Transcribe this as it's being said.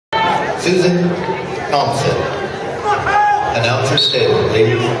Susan Thompson. Announcer's table,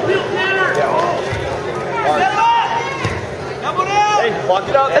 please. Hey, block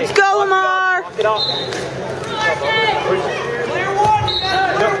it out. Let's go, Lamar. Block it out.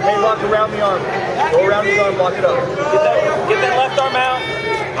 Hey, lock around the arm. Go around his arm, block it up. Get that left arm out.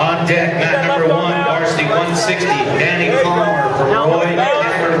 On deck, mat number 1, varsity 160, Danny Palmer for Roy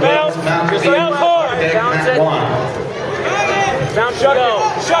Edwards, Mountain View. On deck, mat 1. Bounce, shut it.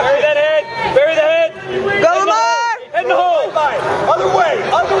 Bury that head. Bury the head. Go, Lamar. Head in the hole. Other way.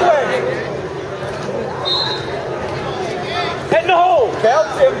 Other way. Head in the hole.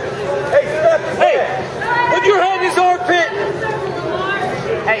 Bounce him. Hey, step. Hey, put your head in his armpit.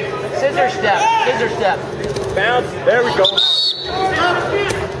 Hey, scissor step. Scissor step. Bounce. There we go.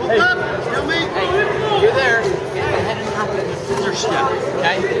 Hey, You're there. Get the head in front of the scissor step.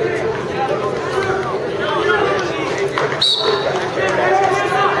 Okay?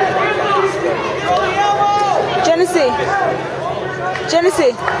 Genesee.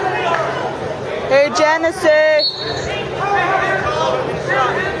 Genesee. Hey, Genesee.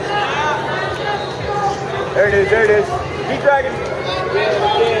 there it is. There it is. Keep dragging.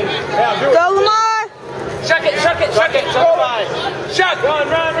 Now, do it. Go, Lamar. Shuck it, shuck it, shuck it. Shuck. Run.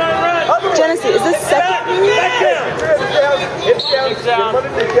 Genesee, is this second? Back down. Hips down.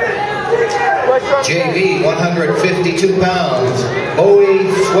 JV, 152 pounds,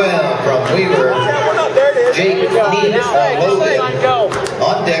 Bowie Swell from Weaver. Jake Neat from Logan.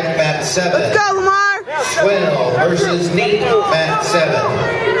 On deck, mat 7. Let's go, Lamar. Swell versus Neat, mat 7.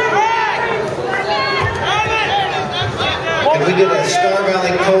 Can we get a Star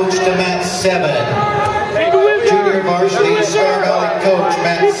Valley coach to mat 7? Junior varsity Star Valley coach,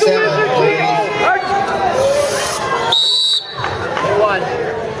 mat 7, please.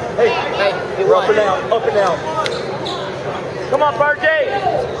 Hey, up and out, up and out. Come on, RJ.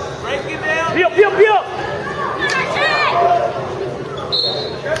 Break it down. Peel.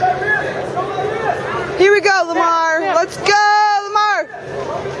 Here we go, Lamar. Let's go, Lamar.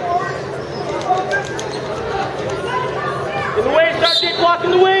 In the waist, RJ,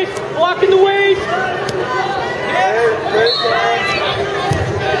 blocking the waist. Blocking the waist.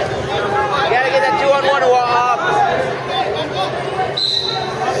 You gotta get that 2-on-1 off.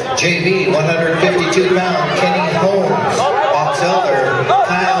 JV, 152 pound, Kenny Holmes, Box Elder,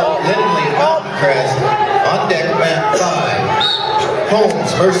 Kyle Lindley, Mountain Crest. On deck, mat 5.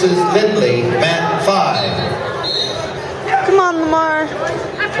 Holmes versus Lindley, mat 5. Come on, Lamar.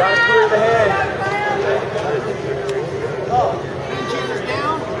 Try to clear the head.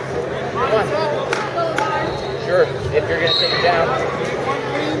 Sure, if you're gonna take it down.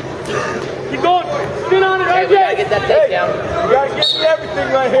 Keep going. Spin on it, RJ. Hey, we gotta get that takedown. You gotta get me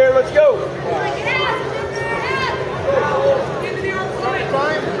everything right here. Let's go.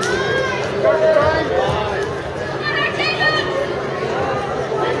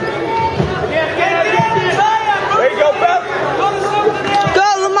 There you go, Beth. Go,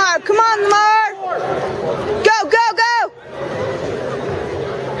 Lamar. Come on, Lamar. Go.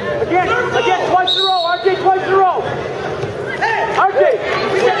 Again, twice in a row. RJ, twice in a row. RJ,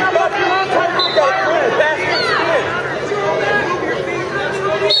 you got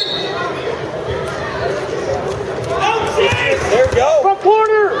there we go. Front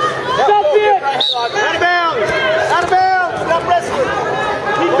corner. Stop it. Out of bounds. Stop wrestling.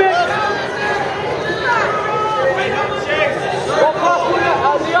 Keep it.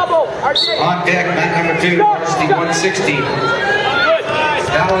 The elbow. On deck, mat number 2, varsity 160.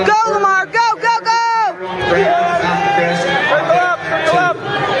 Go, Lamar. Go. Mountain Crest. Circle up.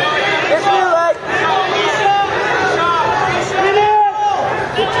 It's your leg.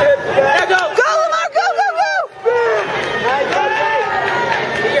 Go, Lamar. Go.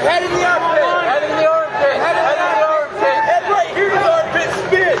 Get your head in the armpit. Head in the armpit. Head right here in the armpit.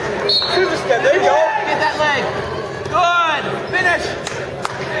 Spin. Scissor step. There you go. Get that leg. Good. Finish.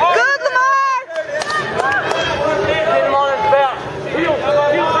 Good, Lamar. Hit him on his back.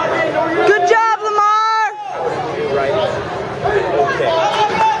 Good job, Lamar. Right. Okay.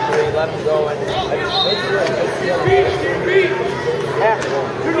 Let him go.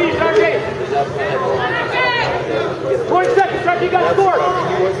 Two knees, RJ. 20 seconds, RJ, got scored.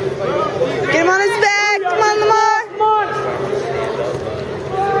 Get him on his back. Come on, Lamar.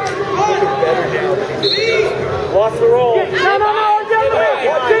 Lost the roll. No, RJ.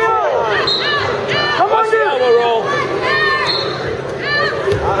 Come on, elbow roll.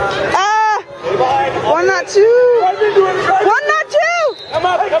 1, not 2. 1, not 2. Come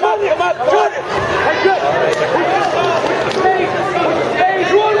up. Good. Hey, good. Hey,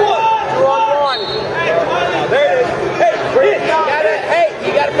 2-on-1. There it is. Hey,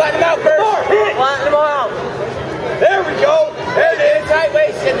 You gotta Flatten him out, Bert.